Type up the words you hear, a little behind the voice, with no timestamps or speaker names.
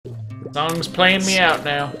Song's playing me out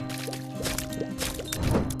now.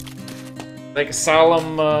 Like a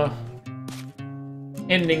solemn,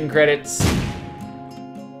 ending credits.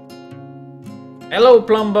 Hello,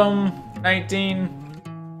 Plum Bum 19.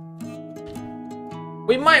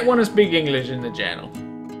 We might want to speak English in the channel.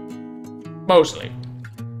 Mostly.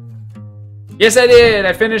 Yes, I did!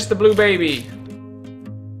 I finished the Blue Baby.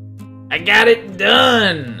 I got it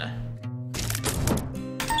done!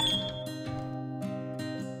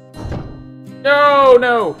 No,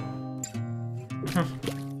 no!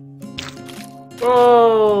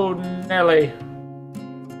 Oh, Nelly.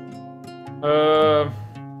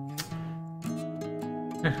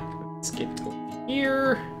 Let's get over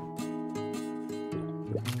here.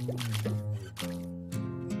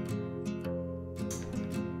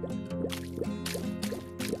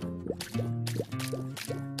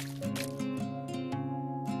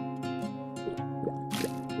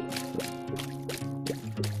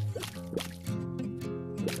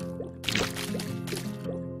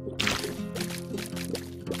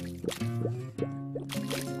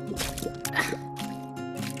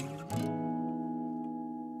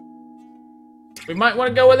 We might want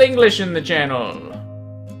to go with English in the channel.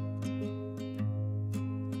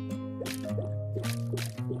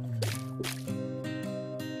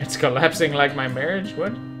 It's collapsing like my marriage?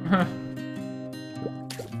 What?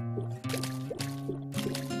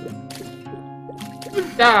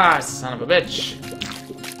 Ah, son of a bitch.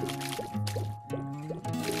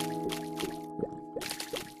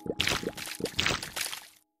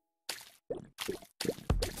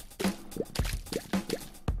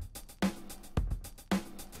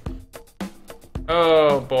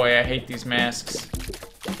 Oh boy, I hate these masks.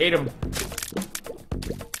 Hate them.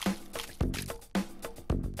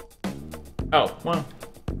 Oh, well.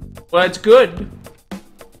 Well, it's good.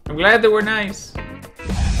 I'm glad that we're nice.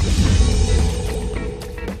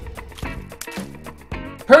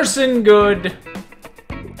 Person good.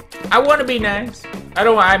 I want to be nice. I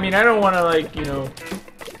don't want to, like, you know,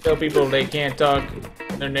 tell people they can't talk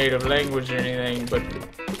their native language or anything, but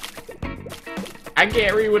I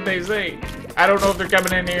can't read what they say. I don't know if they're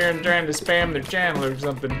coming in here and trying to spam their channel or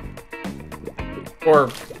something.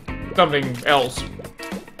 Or something else.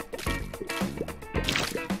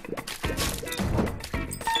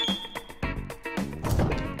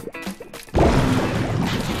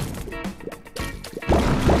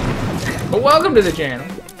 But welcome to the channel.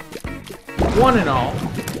 One and all.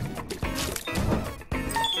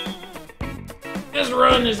 This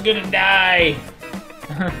run is gonna die.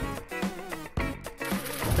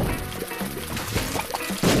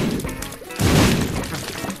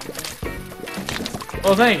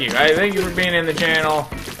 Well, thank you. I thank you for being in the channel.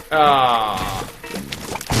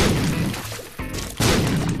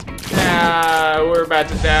 We're about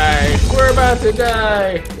to die. We're about to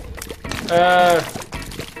die.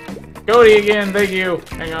 Cody again. Thank you.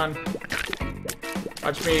 Hang on.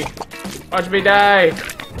 Watch me die.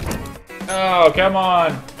 Oh, come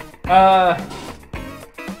on.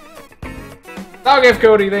 I'll give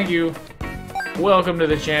Cody. Thank you. Welcome to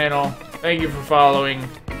the channel. Thank you for following.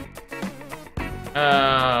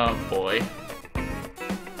 Oh, boy.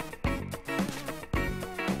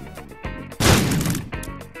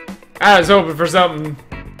 I was hoping for something.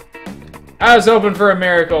 I was hoping for a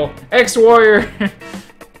miracle. Ex-warrior.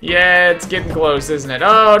 Yeah, it's getting close, isn't it?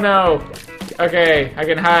 Oh, no. Okay, I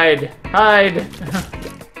can hide. Hide.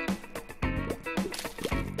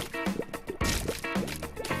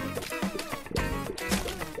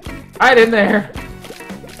 Hide in there.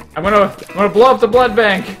 I'm gonna blow up the blood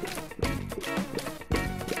bank.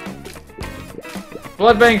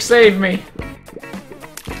 Blood bank, save me.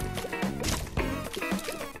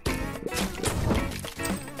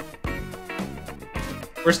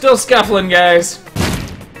 We're still scuffling, guys.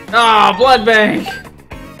 Ah, oh, blood bank.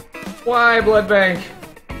 Why blood bank?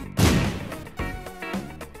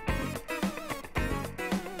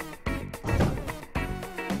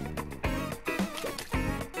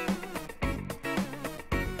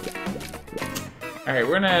 All right,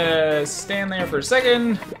 we're gonna stand there for a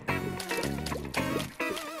second.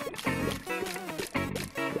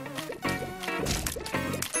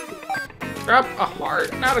 Drop a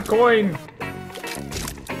heart, not a coin.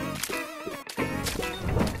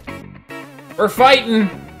 We're fighting.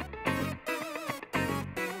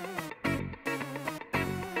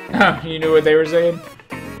 Oh, you knew what they were saying?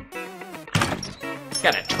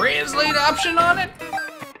 Got a translate option on it?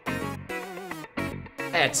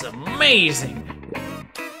 That's amazing.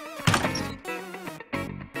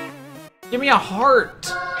 Give me a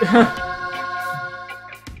heart.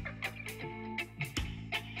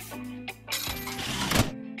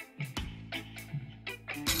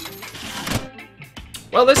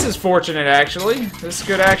 Well, this is fortunate, actually. This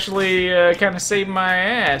could actually kind of save my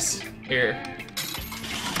ass here.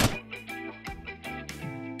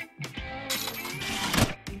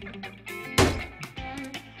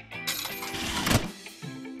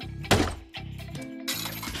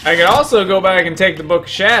 I could also go back and take the Book of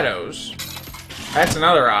Shadows. That's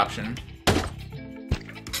another option.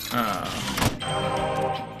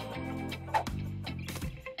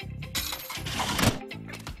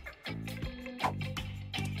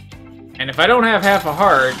 And if I don't have half a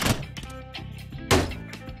heart,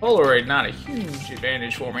 Polaroid, not a huge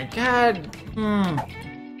advantage for me. God,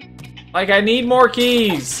 like I need more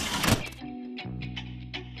keys.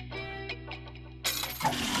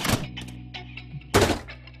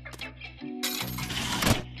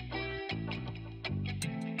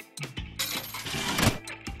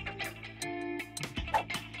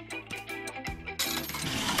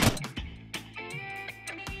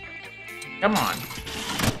 Come on.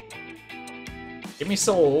 Give me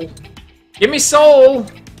soul. Give me soul!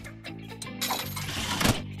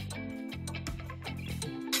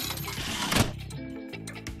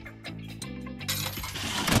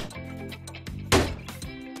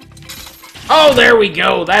 Oh, there we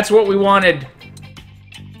go! That's what we wanted!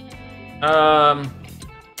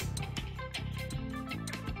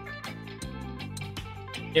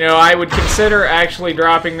 You know, I would consider actually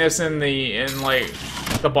dropping this in like,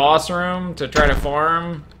 the boss room to try to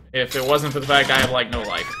farm if it wasn't for the fact I have, like, no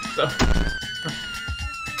life, so...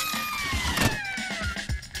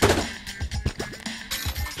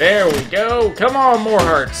 There we go! Come on, more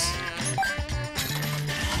hearts!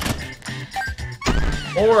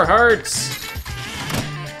 More hearts!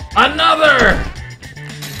 Another!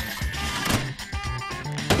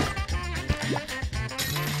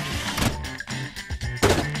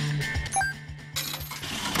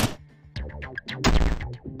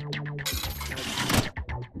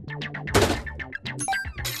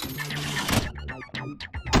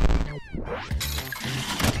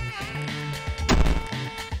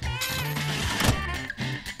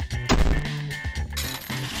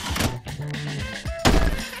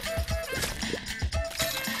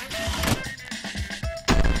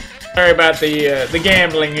 Sorry about the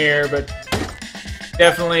gambling here, but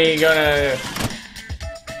definitely gonna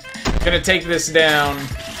take this down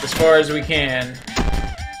as far as we can.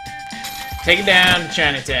 Take it down to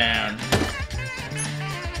Chinatown.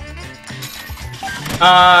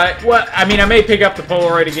 Well, I mean, I may pick up the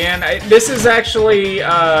Polaroid again. This is actually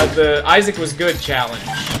the Isaac Was Good challenge,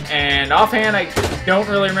 and offhand, I don't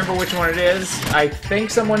really remember which one it is. I think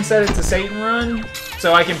someone said it's a Satan run,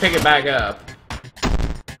 so I can pick it back up.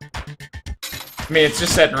 I mean, it's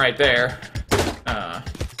just sitting right there.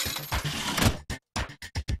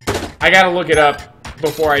 I gotta look it up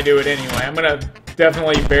before I do it anyway. I'm gonna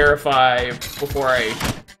definitely verify before I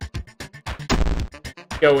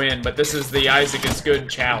go in, but this is the Isaac is Good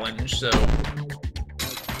challenge, so...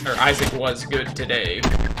 Or Isaac was good today.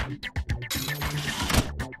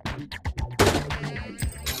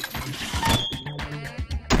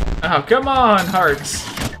 Oh, come on, hearts.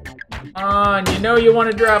 Come on, you know you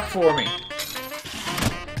want to drop for me.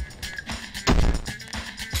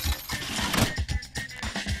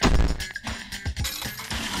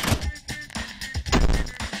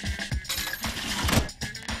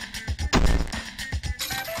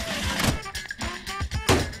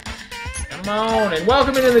 Come on, and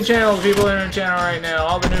welcome into the channel, the people in the channel right now,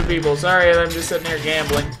 all the new people. Sorry, I'm just sitting here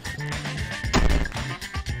gambling.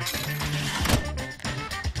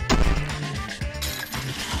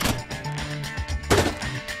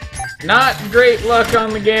 Not great luck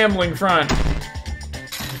on the gambling front.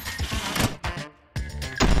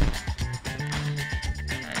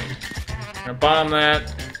 Alright, gonna bomb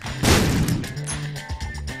that.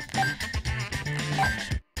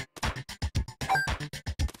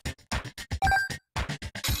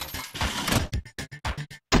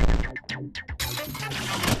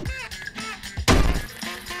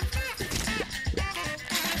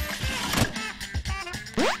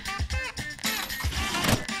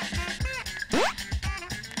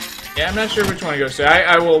 Yeah, I'm not sure which one it goes to.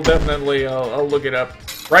 I will definitely, I'll look it up.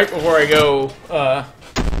 Right before I go,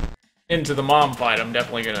 into the mom fight, I'm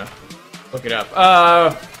definitely gonna look it up.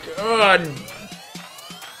 God.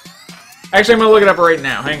 Actually, I'm gonna look it up right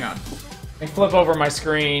now. Hang on. Let me flip over my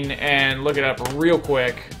screen and look it up real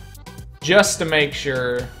quick. Just to make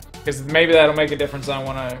sure. Because maybe that'll make a difference on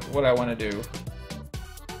what I want to do.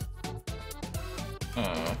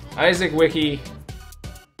 Isaac Wiki.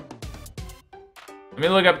 Let me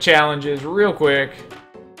look up challenges real quick.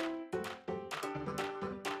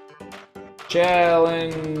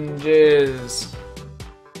 Challenges.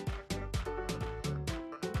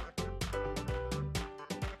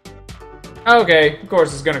 Okay, of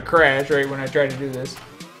course it's gonna crash right when I try to do this.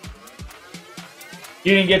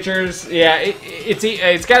 You didn't get yours? Yeah,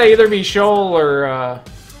 it's gotta either be Sheol or,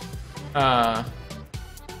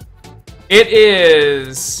 it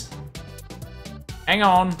is... Hang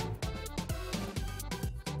on.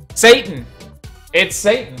 Satan! It's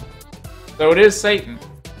Satan. So it is Satan.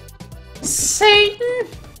 Satan!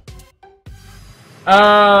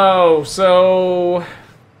 Oh, so...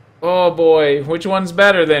 Oh boy, which one's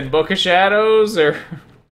better then? Book of Shadows or...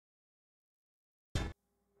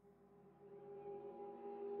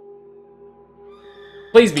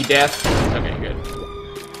 Please be death. Okay, good.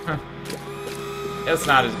 Huh. That's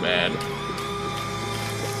not as bad.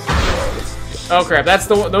 Oh crap,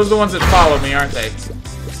 those are the ones that follow me, aren't they?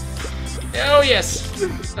 Oh yes!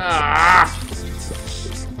 Ah!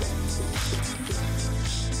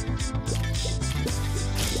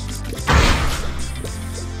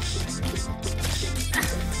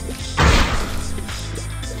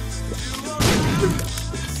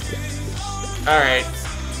 Alright.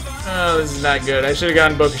 Oh, this is not good. I should have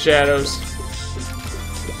gone Book of Shadows.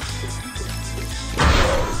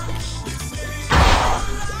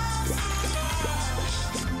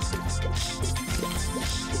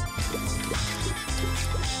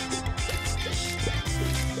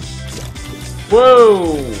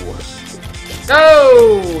 Whoa!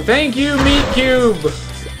 Oh! Thank you, Meat Cube!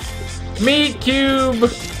 Meat Cube!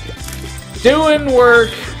 Doing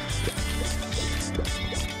work!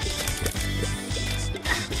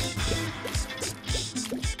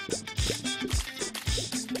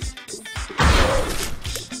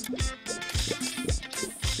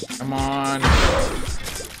 Come on.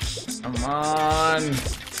 Come on.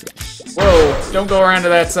 Whoa, don't go around to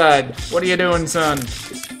that side. What are you doing, son?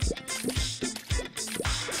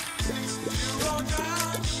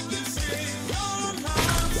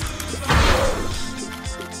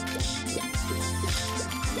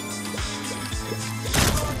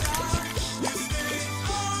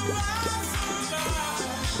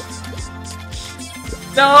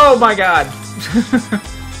 Oh my god.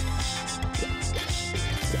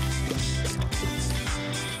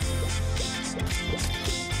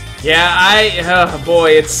 Yeah, oh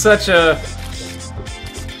boy, it's such an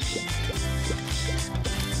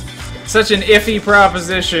iffy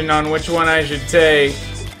proposition on which one I should take.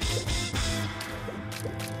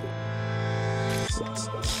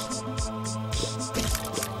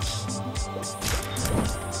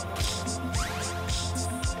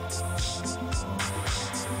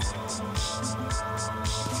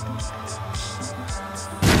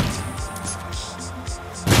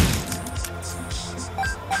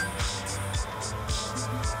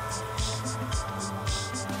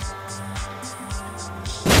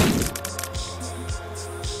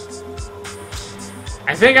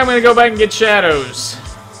 I think I'm gonna go back and get Shadows.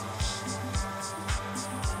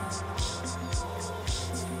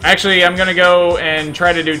 Actually, I'm gonna go and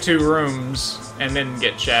try to do 2 rooms and then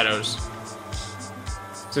get Shadows.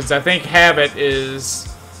 Since I think Habit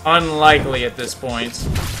is unlikely at this point.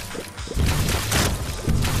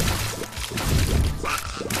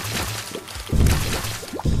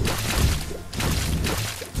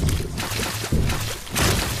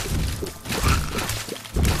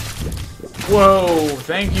 Whoa,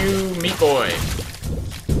 thank you, Meat Boy.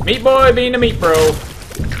 Meat Boy being a meat bro.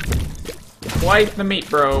 Quite the meat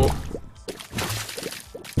bro.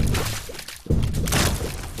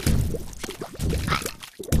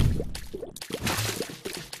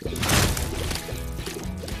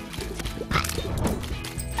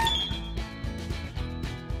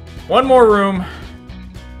 One more room.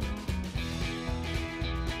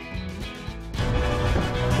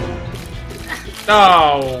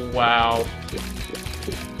 Oh, wow.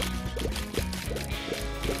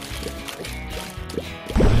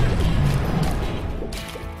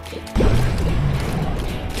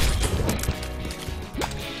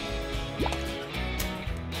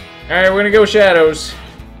 Alright, we're gonna go Shadows.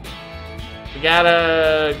 We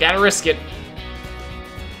gotta risk it.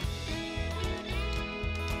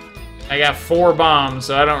 I got 4 bombs,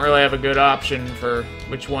 so I don't really have a good option for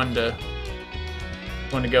which one to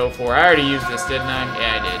go for. I already used this, didn't I?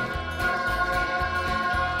 Yeah,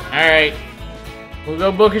 I did. Alright. We'll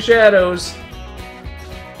go Book of Shadows.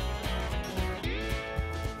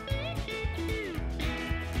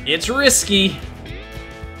 It's risky.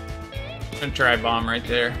 I'm gonna try bomb right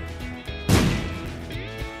there.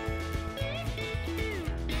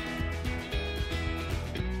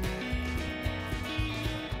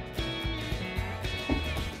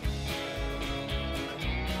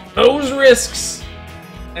 Those risks.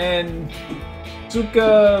 And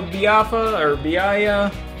Suka Biafa or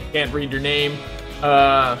Biaya, can't read your name.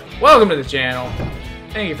 Welcome to the channel.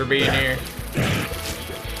 Thank you for being here.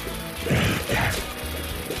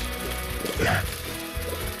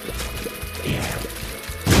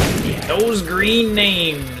 Those green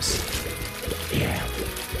names.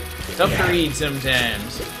 Tough to read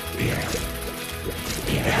sometimes.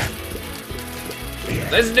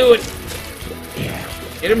 Let's do it.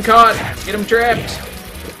 Get him caught. Get him trapped.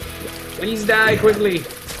 Please die quickly.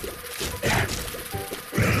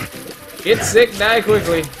 Get sick, die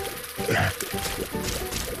quickly.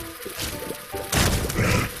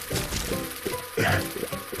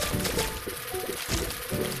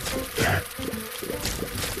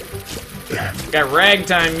 Got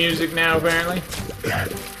ragtime music now, apparently.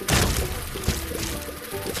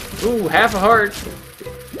 Ooh, half a heart.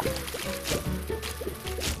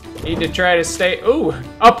 Need to try to stay. Ooh,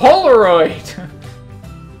 a Polaroid!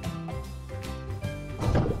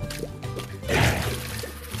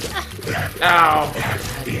 Oh,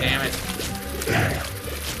 damn it.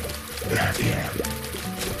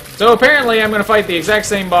 So apparently I'm gonna fight the exact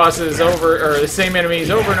same bosses over, or the same enemies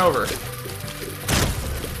over and over.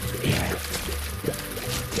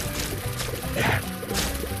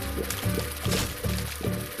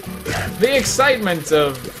 The excitement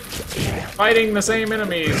of fighting the same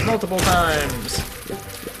enemies multiple times.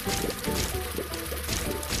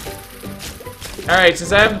 Alright,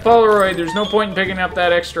 since I have the Polaroid, there's no point in picking up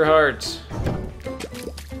that extra heart.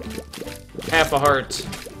 Half a heart.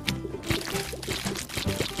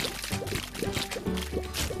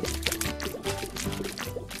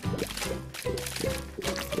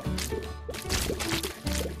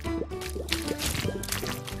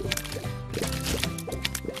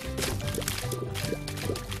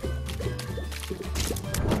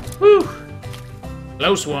 Whew!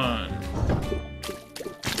 Close one.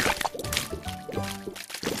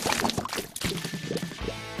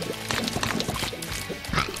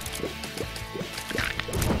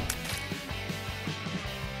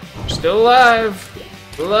 Still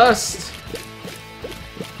alive. Lust.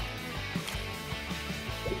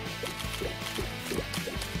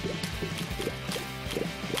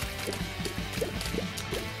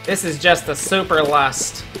 This is just a super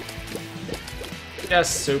lust.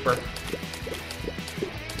 Just super.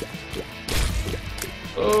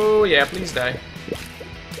 Oh yeah, please die.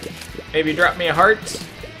 Maybe drop me a heart.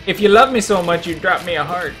 If you love me so much, you drop me a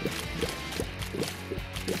heart.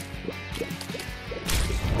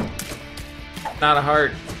 Not a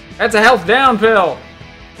heart. That's a health down pill.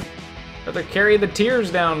 Rather carry the tears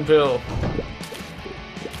down pill.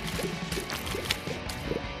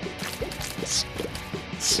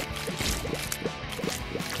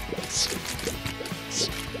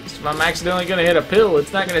 If I'm accidentally gonna hit a pill,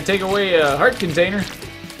 it's not gonna take away a heart container.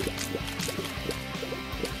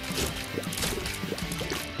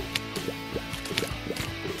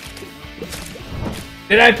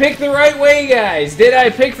 Did I pick the right way, guys? Did I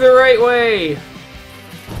pick the right way?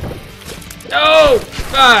 No!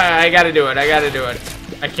 Ah, I gotta do it. I gotta do it.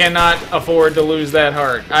 I cannot afford to lose that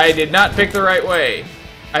heart. I did not pick the right way.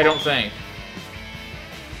 I don't think.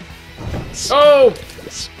 Oh!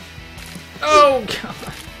 Oh, God.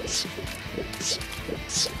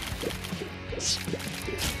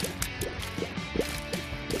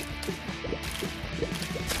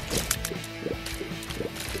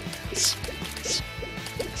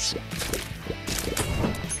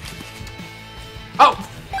 Oh!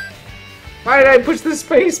 Why did I push the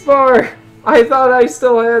space bar? I thought I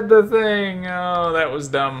still had the thing. Oh, that was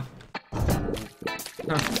dumb.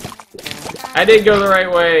 I did go the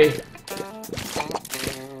right way.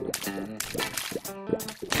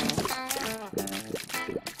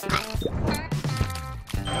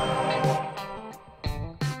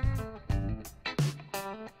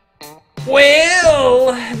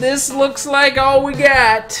 Well, this looks like all we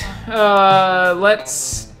got.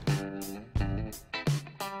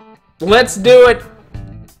 Let's do it.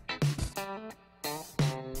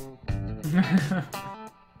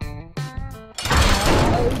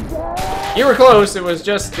 You were close, it was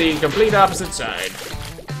just the complete opposite side.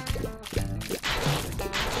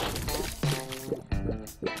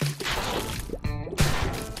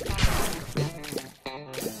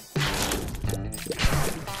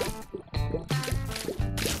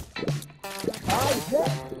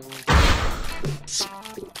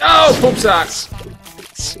 Oh, poop socks.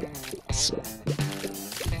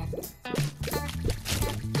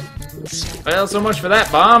 Well, so much for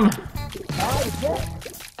that bomb.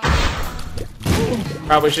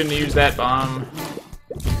 Probably shouldn't have used that bomb.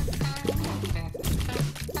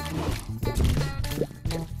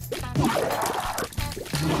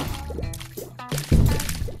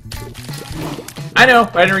 I know,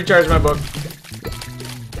 I didn't recharge my book.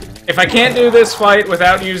 If I can't do this fight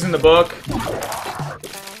without using the book,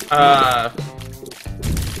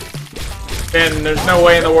 then there's no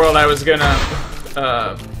way in the world I was gonna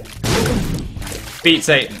beat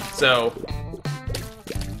Satan. So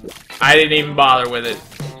I didn't even bother with it.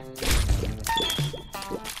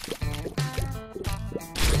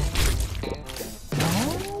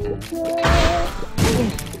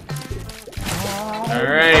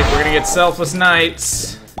 Alright, we're gonna get Selfless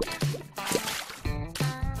Knights.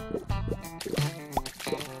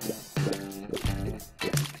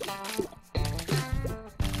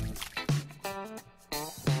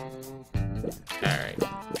 Alright.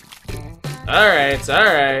 Alright,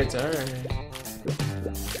 alright, alright.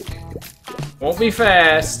 Won't be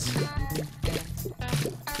fast.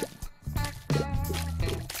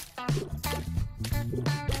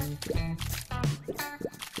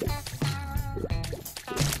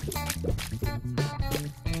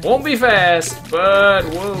 Won't be fast, but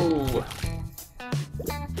whoa.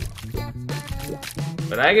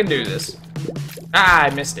 But I can do this. Ah, I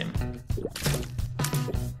missed him.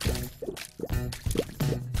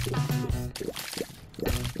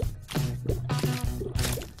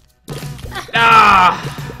 Ah!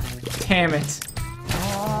 Damn it.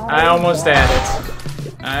 I almost had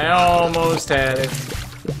it. I almost had it.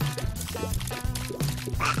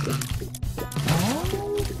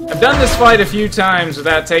 I've done this fight a few times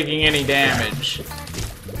without taking any damage.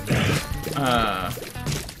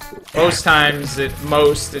 Most times, it's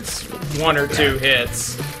 1 or 2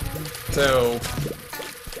 hits. So,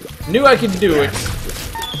 knew I could do it.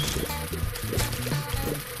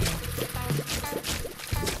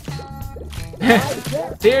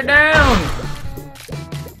 Tear down!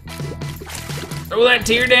 Throw that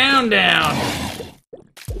tear down!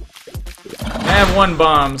 I have 1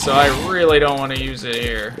 bomb, so I really don't want to use it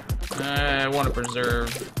here. I want to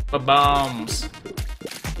preserve my bombs.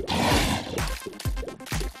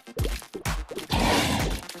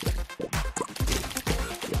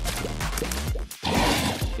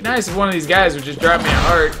 It'd be nice if one of these guys would just drop me a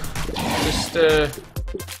heart. Just,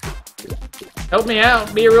 help me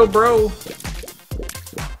out, be a real bro.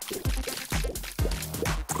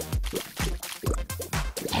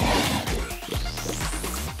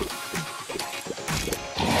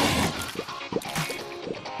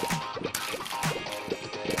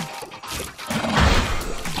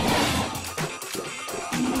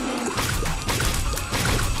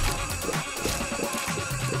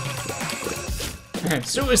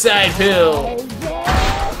 Suicide pill!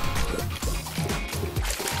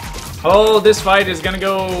 Oh, this fight is gonna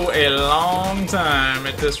go a long time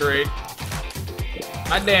at this rate.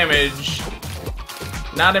 My damage,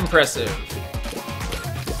 not impressive.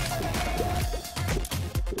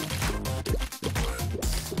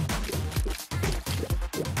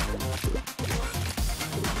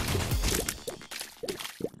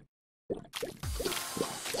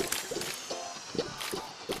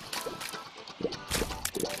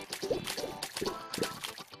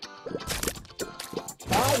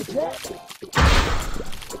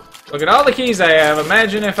 Look at all the keys I have.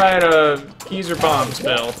 Imagine if I had a keys or bomb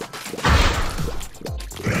spell.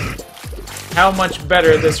 How much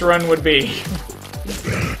better this run would be.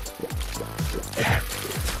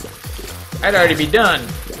 I'd already be done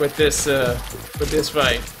with this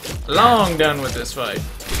fight. Long done with this fight.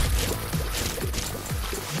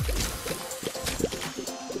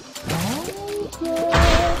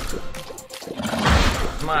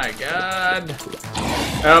 My God.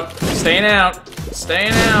 Oh, staying out.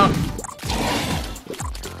 Staying out.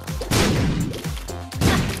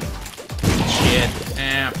 Shit.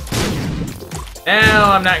 Yeah.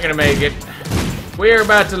 Now I'm not gonna make it. We're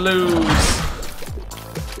about to lose.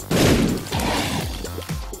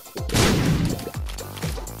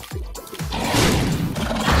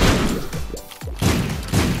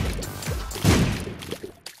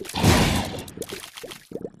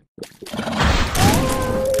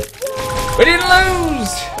 We didn't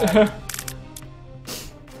lose!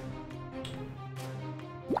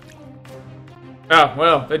 Oh,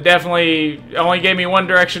 well, it definitely only gave me one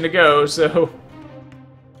direction to go, so...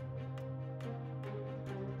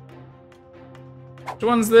 Which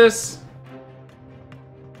one's this?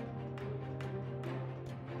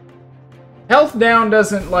 Health down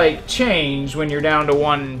doesn't, like, change when you're down to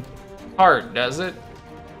 1 heart, does it?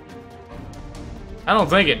 I don't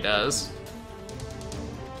think it does.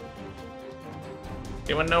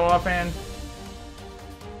 Anyone know offhand?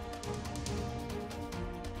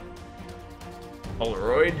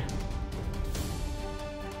 Polaroid.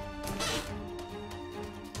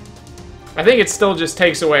 I think it still just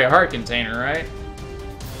takes away a heart container, right?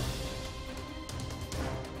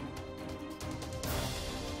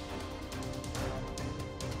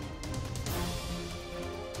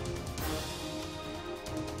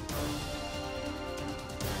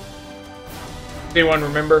 Anyone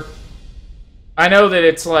remember? I know that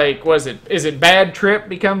it's like, was it? Is it bad trip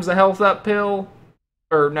becomes a health up pill?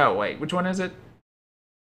 Or no, wait, which one is it?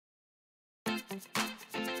 Ugh,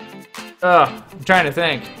 I'm trying to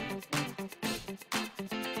think.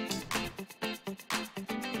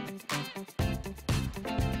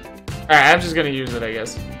 Alright, I'm just gonna use it, I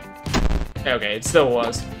guess. Okay, it still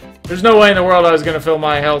was. There's no way in the world I was gonna fill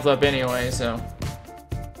my health up anyway, so.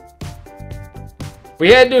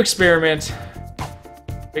 We had to experiment.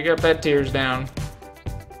 Pick up that tears down.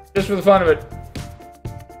 Just for the fun of it.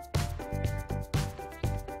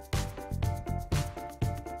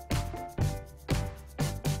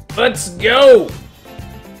 Let's go!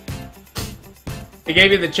 They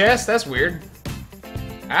gave you the chest? That's weird.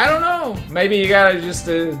 I don't know. Maybe you got just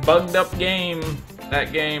a bugged up game.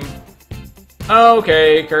 That game.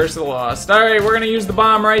 Okay, Curse of the Lost. Alright, we're gonna use the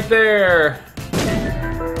bomb right there.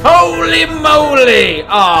 Holy moly!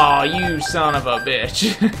 Aw, you son of a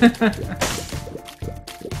bitch.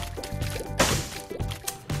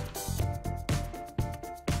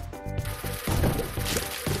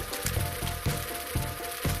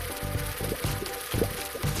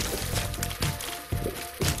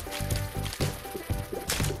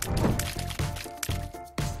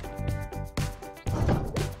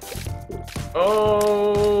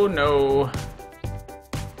 Oh no.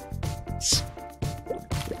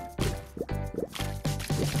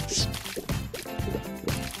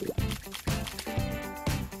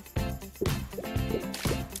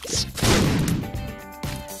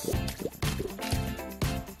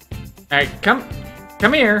 Alright,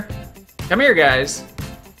 come here. Come here, guys.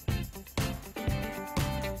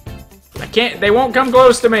 I can't, they won't come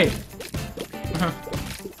close to me.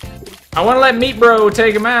 I want to let Meat Bro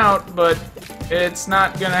take him out, but it's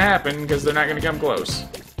not gonna happen because they're not gonna come close.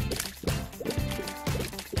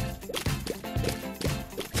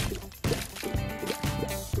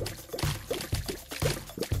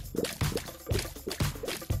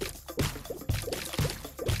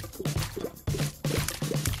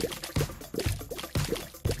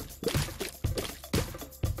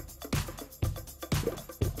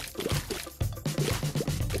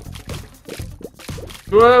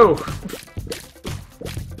 Whoa!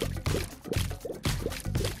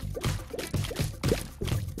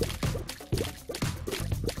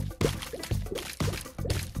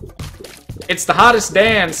 It's the hottest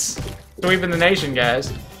dance sweeping the nation,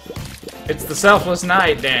 guys. It's the Selfless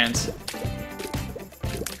Night dance.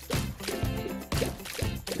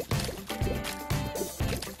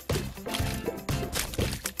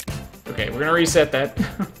 Okay, we're gonna reset that.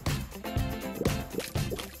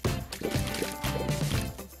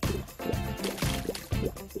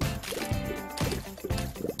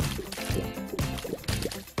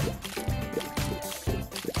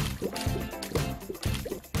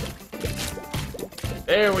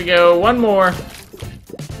 There we go. One more.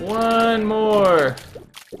 One more.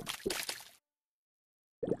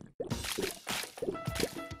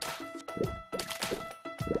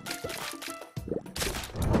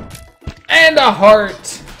 And a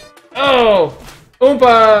heart. Oh,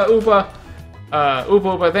 Oompa, Oompa. Oompa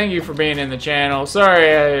Oompa, thank you for being in the channel.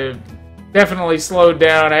 Sorry, I definitely slowed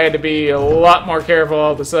down. I had to be a lot more careful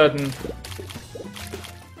all of a sudden.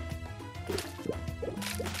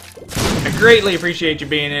 I greatly appreciate you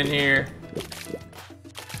being in here.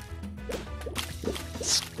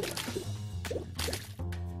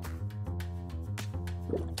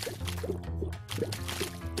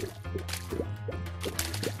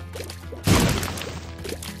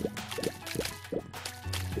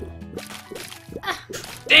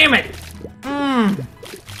 Damn it!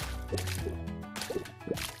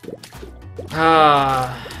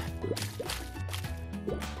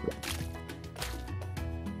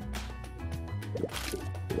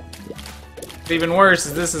 What's even worse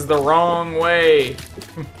is this is the wrong way.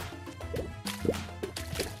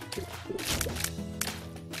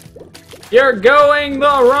 You're going the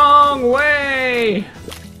wrong way!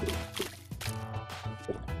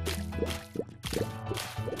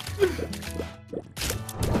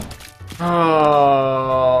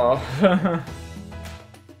 Oh.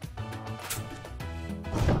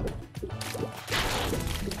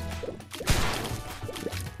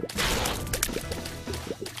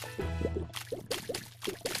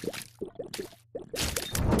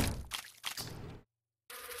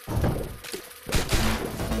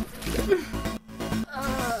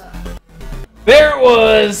 There it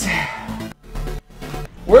was.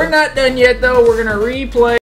 We're not done yet though. We're gonna replay